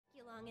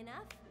long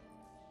enough.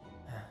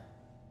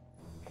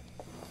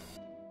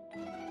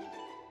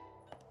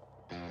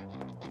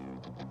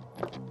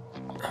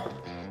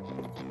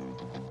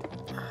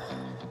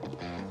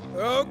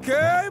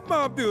 Okay,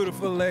 my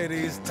beautiful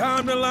ladies,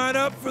 time to line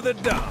up for the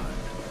dawn.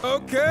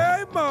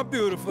 Okay, my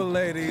beautiful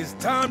ladies,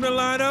 time to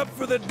line up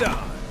for the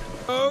dawn.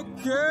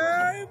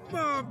 Okay,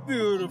 my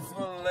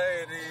beautiful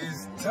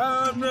ladies,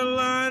 time to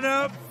line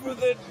up for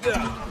the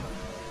dawn.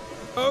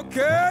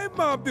 Okay,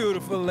 my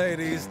beautiful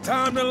ladies,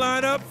 time to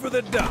line up for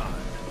the dawn.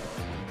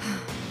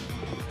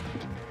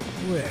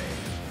 Wait,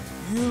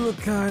 you look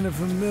kind of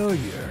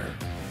familiar.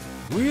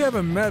 We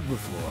haven't met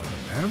before,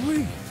 have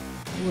we?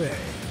 Wait,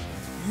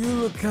 you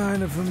look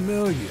kind of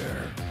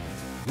familiar.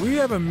 We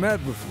haven't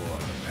met before,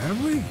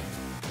 have we?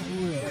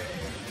 Wait,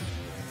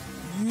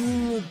 you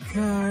look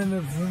kind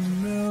of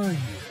familiar.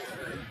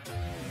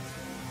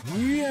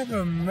 We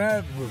haven't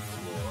met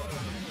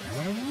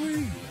before, have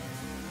we?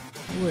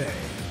 Wait,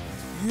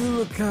 you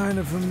look kind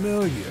of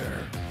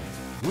familiar.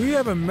 We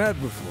haven't met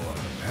before,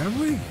 have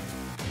we?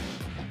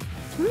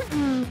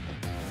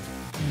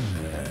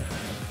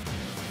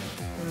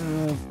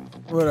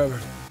 Whatever.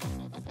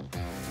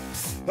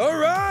 All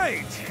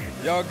right,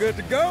 y'all good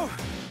to go?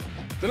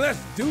 Then let's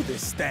do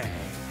this thing.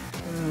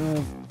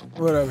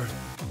 Whatever.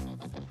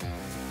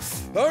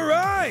 All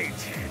right,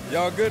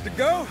 y'all good to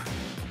go?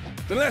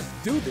 Then let's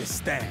do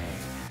this thing.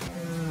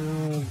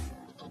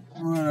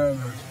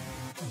 Whatever.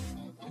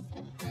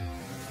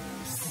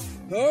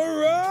 All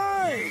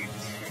right,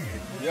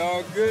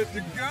 y'all good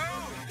to go?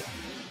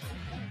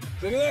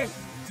 Then let's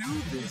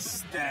do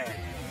this thing.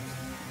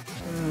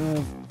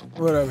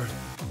 Whatever.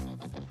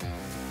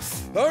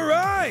 All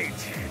right,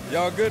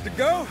 y'all good to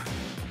go?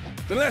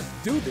 Then let's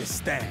do this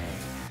thing.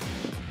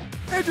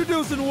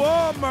 Introducing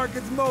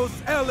Walmart's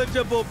most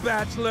eligible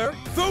bachelor,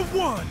 the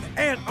one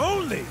and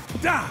only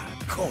Don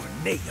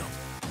Corneo.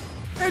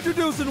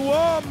 Introducing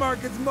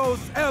Walmart's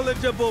most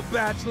eligible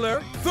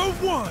bachelor, the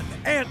one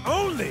and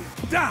only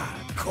Don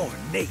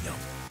Corneo.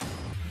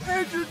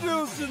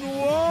 Introducing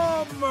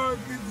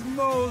Walmart's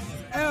most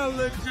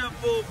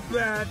eligible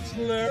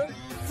bachelor,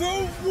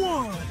 the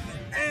one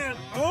and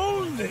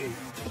only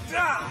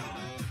Don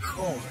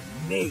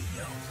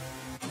Corneo.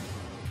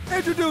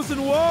 Introducing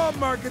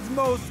Walmart's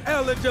most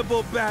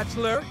eligible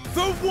bachelor,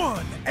 the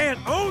one and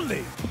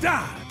only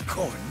Don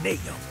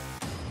Corneo.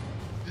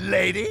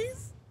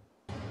 Ladies?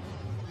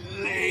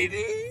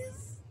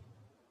 Ladies?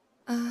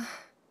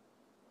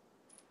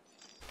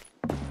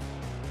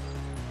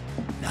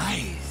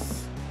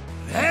 Nice.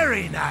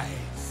 Very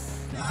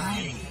nice.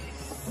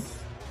 Nice.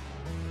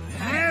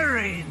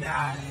 Very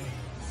nice.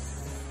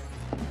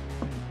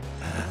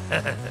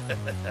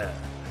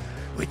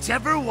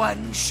 Whichever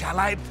one shall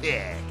I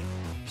pick?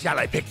 Shall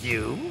I pick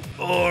you?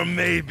 Or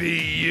maybe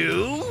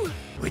you?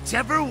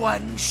 Whichever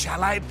one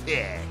shall I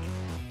pick?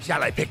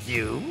 Shall I pick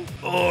you?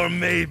 Or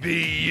maybe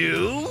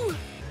you?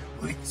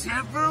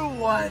 Whichever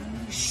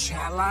one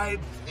shall I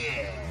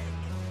pick?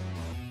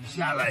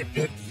 Shall I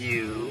pick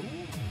you?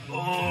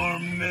 Or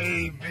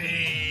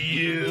maybe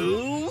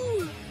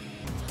you?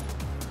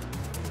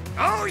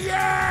 Oh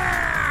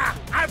yeah!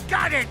 I've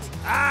got it!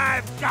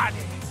 I've got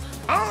it!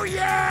 Oh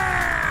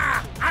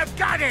yeah! I've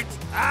got it!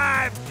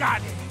 I've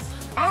got it!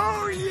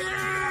 Oh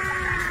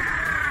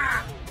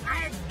yeah!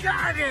 I've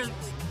got it!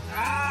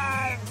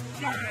 I've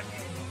got it!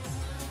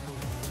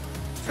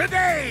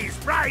 Today's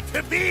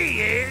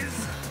bride-to-be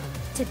is...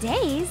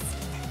 Today's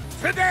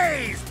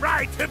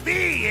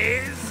bride-to-be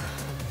is...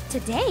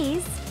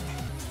 Today's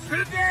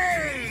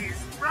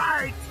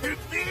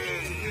bride-to-be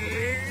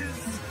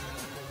is...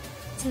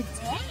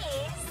 Today's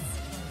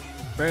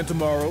And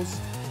tomorrow's,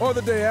 or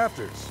the day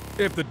after's,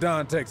 if the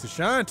dawn takes a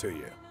shine to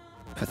you.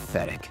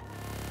 Pathetic.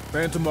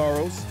 And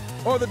tomorrow's,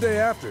 or the day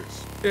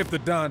after's, if the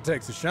dawn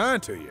takes a shine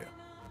to you.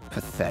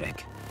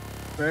 Pathetic.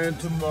 And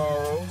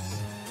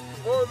tomorrow's,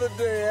 or the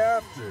day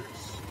after's,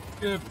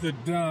 if the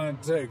dawn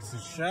takes a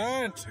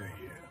shine to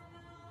you.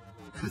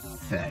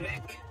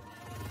 Pathetic.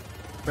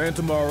 And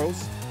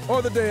tomorrow's,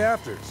 or the day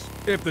after's,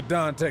 if the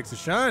dawn takes a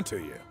shine to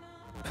you.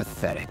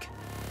 Pathetic.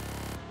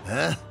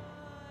 Huh?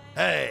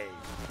 Hey,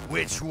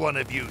 which one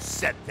of you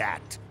said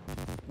that?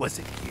 Was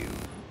it you?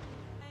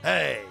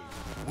 Hey,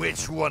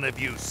 which one of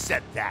you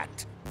said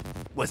that?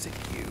 Was it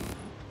you?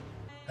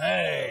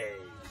 Hey,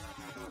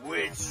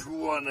 which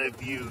one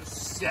of you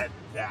said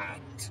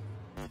that?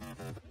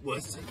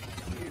 Was it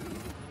you?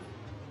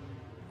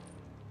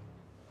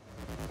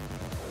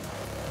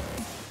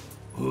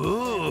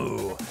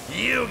 Ooh,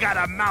 you got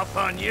a mouth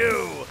on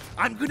you.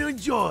 I'm gonna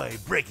enjoy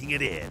breaking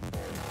it in.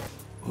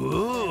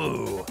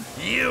 Ooh,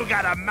 you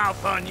got a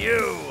mouth on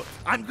you.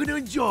 I'm gonna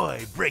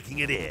enjoy breaking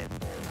it in.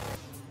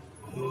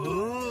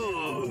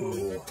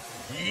 Ooh,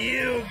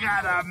 you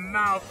got a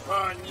mouth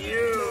on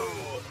you.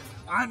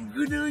 I'm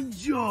gonna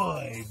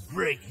enjoy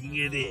breaking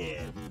it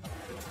in.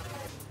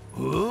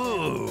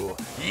 Ooh,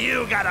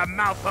 you got a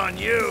mouth on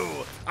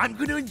you. I'm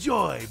gonna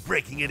enjoy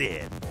breaking it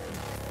in.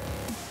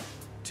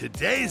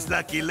 Today's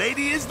lucky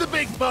lady is the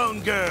big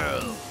bone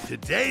girl.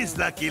 Today's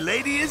lucky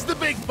lady is the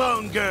big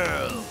bone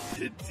girl.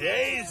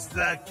 Today's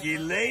lucky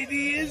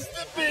lady is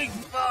the big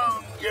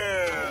bone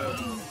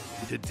girl.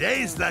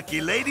 Today's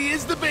lucky lady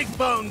is the big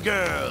bone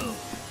girl.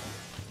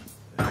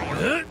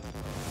 Huh?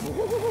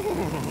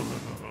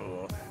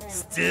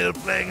 Still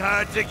playing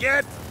hard to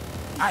get?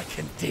 I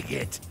can dig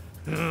it.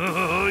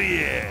 Oh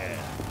yeah.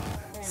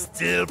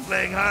 Still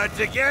playing hard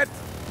to get?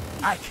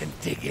 I can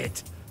dig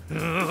it.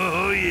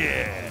 Oh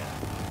yeah.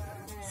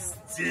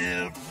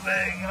 Still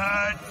playing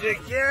hard to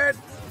get?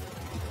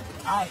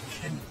 I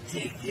can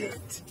dig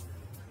it.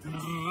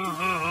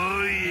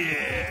 Oh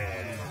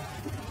yeah.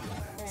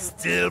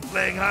 Still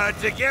playing hard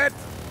to get?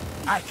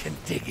 I can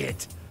dig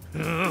it.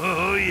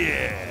 Oh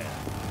yeah.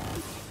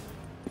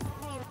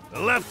 The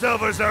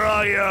leftovers are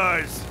all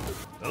yours.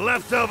 The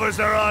leftovers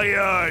are all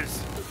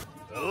yours.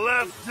 The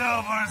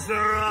leftovers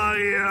are all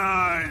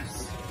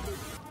yours.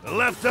 The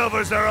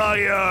leftovers are all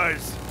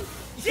yours.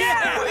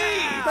 Yeah!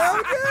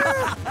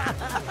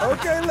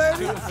 Okay,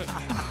 ladies.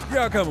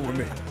 Y'all coming with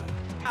me.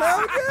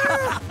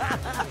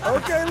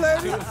 Okay,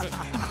 ladies.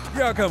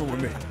 Y'all coming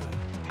with me.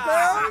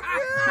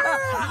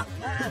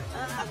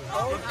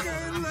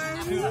 Okay,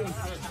 ladies.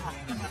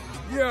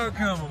 Y'all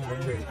coming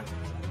with me.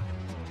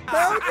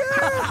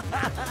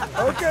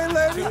 Okay,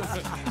 ladies.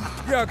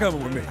 Y'all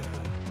coming with me.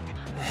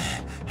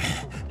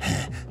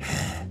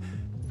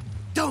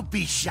 Don't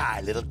be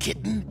shy, little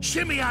kitten.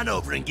 Shimmy on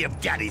over and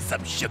give Daddy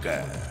some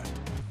sugar.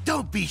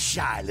 Don't be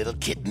shy, little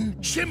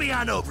kitten. Shimmy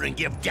on over and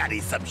give Daddy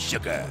some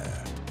sugar.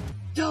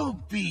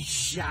 Don't be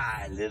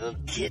shy, little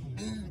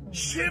kitten.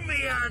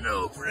 Shimmy on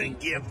over and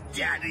give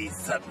Daddy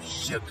some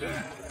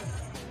sugar.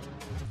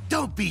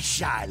 Don't be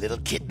shy, little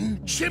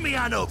kitten. Shimmy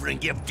on over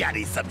and give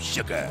Daddy some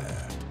sugar.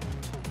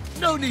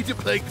 No need to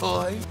play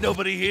coy.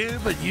 Nobody here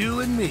but you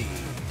and me.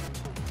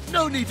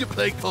 No need to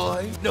play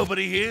coy.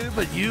 Nobody here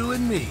but you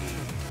and me.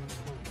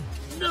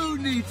 No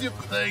need to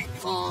play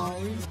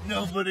coy.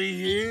 Nobody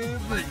here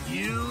but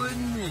you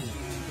and me.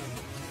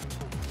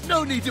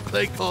 No need to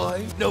play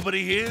coy.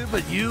 Nobody here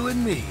but you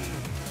and me.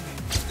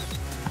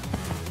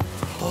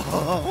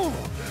 Oh,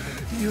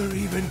 you're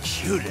even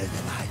cuter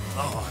than I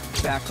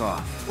thought. Back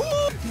off.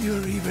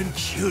 You're even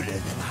cuter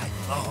than I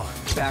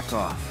thought. Back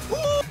off.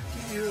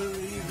 You're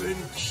even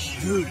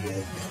cuter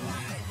than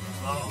I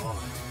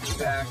thought.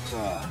 Back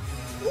off.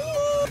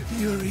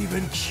 You're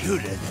even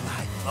cuter than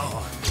I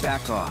thought.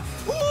 Back off.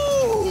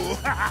 Ooh!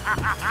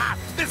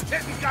 This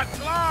kitten's got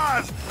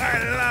claws! I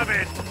love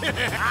it!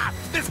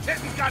 This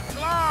kitten's got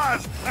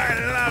claws! I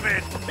love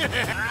it!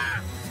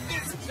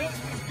 This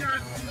kitten's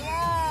got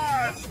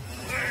claws!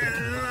 I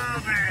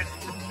love it!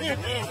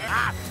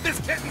 This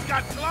kitten's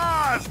got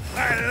claws! I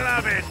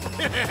love it!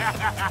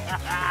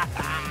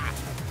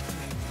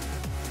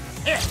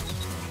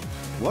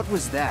 What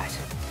was that?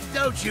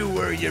 Don't you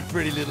worry your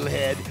pretty little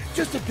head.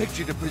 Just a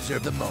picture to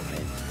preserve the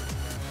moment.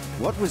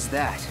 What was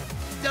that?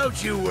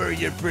 Don't you worry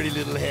your pretty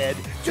little head.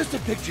 Just a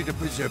picture to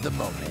preserve the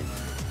moment.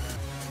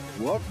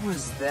 What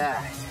was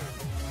that?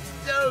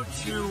 Don't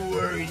you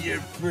worry your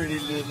pretty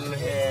little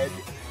head.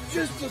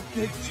 Just a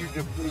picture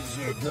to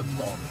preserve the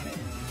moment.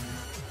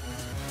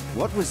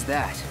 What was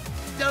that?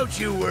 Don't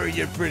you worry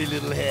your pretty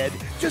little head.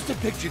 Just a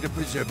picture to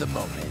preserve the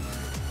moment.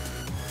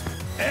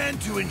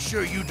 And to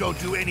ensure you don't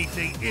do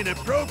anything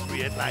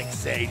inappropriate like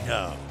say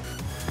no.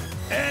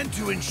 And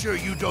to ensure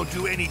you don't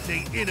do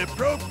anything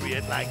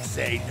inappropriate like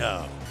say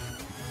no.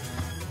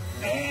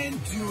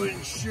 And to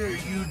ensure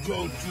you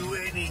don't do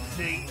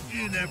anything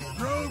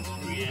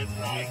inappropriate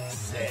like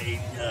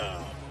say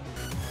no.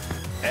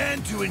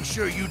 And to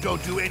ensure you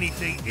don't do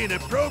anything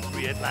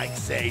inappropriate like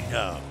say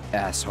no.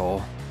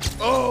 Asshole.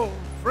 Oh,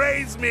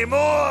 praise me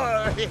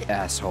more!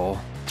 Asshole.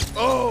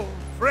 Oh,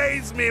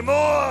 praise me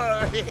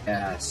more!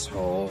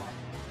 Asshole.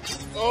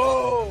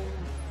 Oh,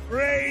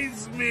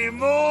 praise me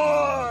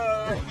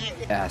more!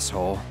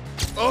 Asshole.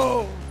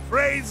 Oh,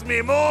 praise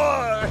me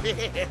more!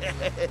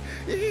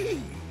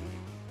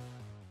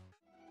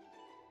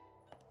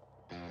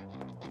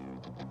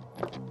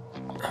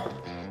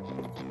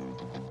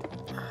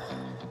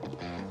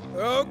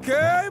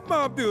 Okay,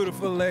 my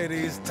beautiful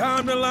ladies,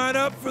 time to line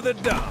up for the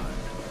dawn.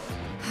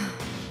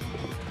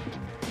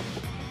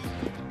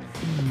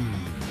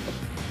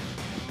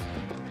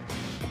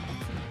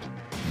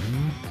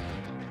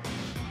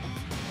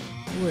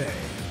 Wait,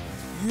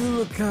 you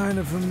look kind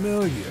of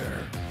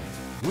familiar.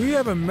 We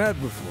haven't met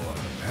before,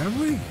 have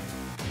we?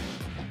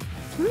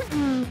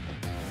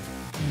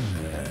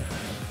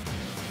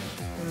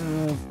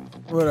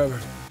 Whatever.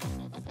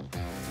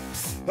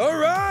 All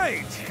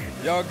right,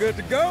 y'all good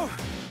to go?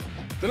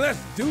 Then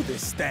let's do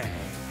this thing.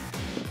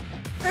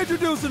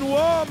 Introducing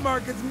Wall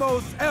Market's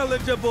most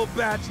eligible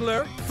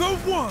bachelor, the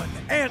one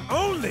and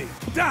only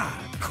Don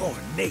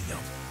Corneo.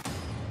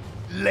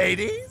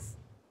 Ladies?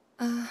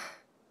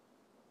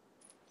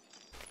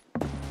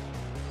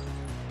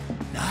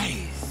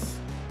 Nice.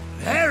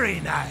 Very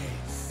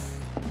nice.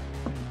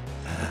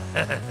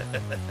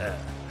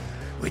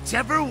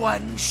 Whichever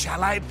one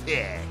shall I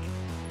pick?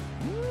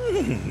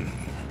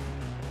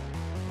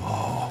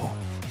 Oh.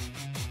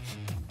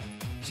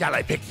 Shall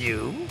I pick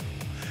you?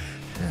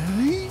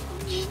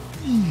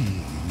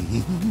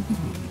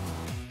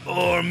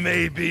 Or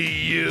maybe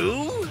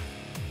you?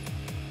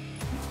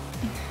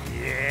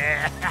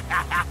 Yeah.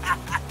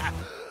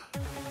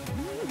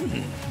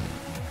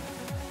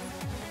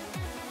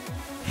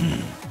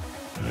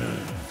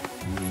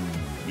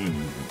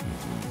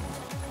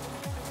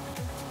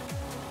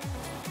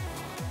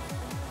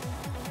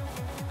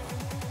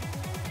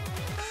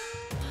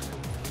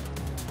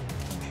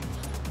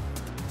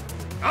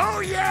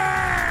 Oh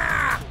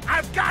yeah!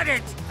 I've got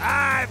it!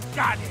 I've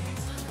got it!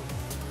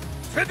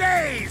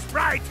 Today's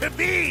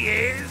bride-to-be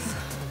is...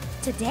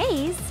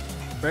 Today's?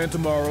 And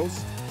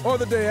tomorrow's, or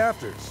the day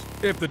after's,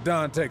 if the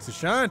dawn takes a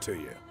shine to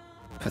you.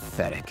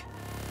 Pathetic.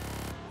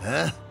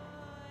 Huh?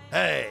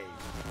 Hey,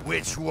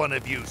 which one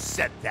of you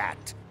said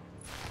that?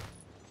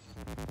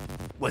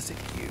 Was it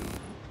you?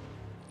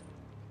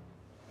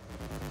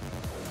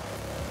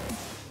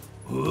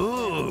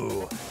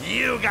 Ooh,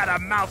 you got a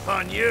mouth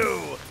on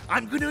you!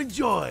 I'm gonna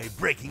enjoy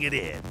breaking it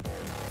in.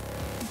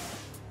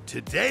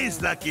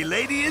 Today's lucky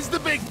lady is the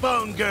Big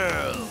Bone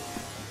Girl.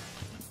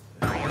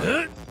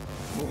 Huh?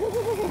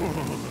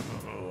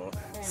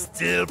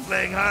 Still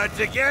playing hard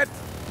to get?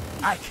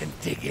 I can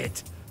dig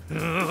it.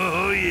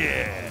 Oh,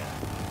 yeah.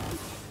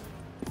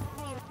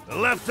 The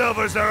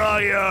leftovers are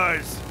all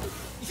yours.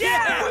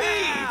 Yeah!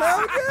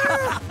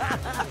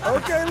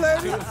 Okay,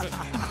 ladies.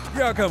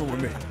 Y'all coming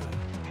with me.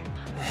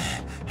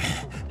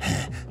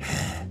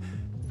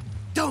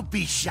 Don't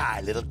be shy,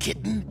 little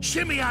kitten.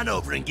 Shimmy on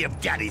over and give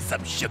Daddy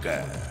some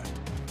sugar.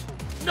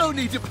 No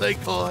need to play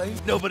coy.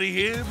 Nobody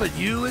here but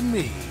you and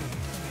me.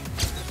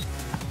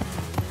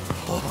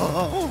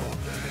 Oh,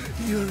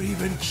 you're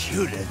even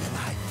cuter than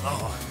I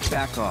thought.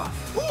 Back off.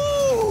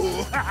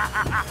 Ooh!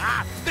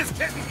 This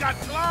kitten's got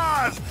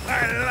claws!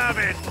 I love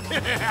it!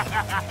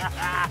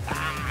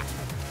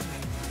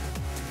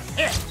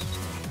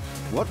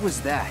 What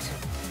was that?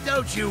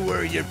 Don't you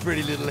worry your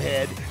pretty little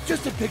head.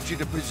 Just a picture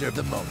to preserve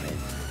the moment.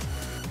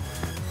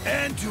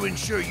 And to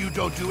ensure you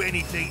don't do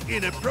anything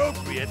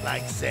inappropriate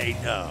like say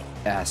no.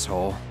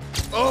 Asshole.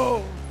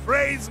 Oh,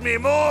 praise me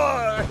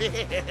more!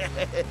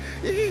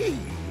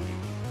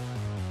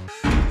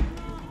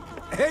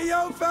 Hey,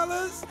 yo,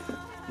 fellas.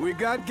 We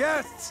got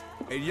guests,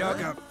 and y'all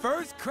got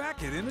first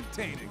crack at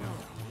entertaining them.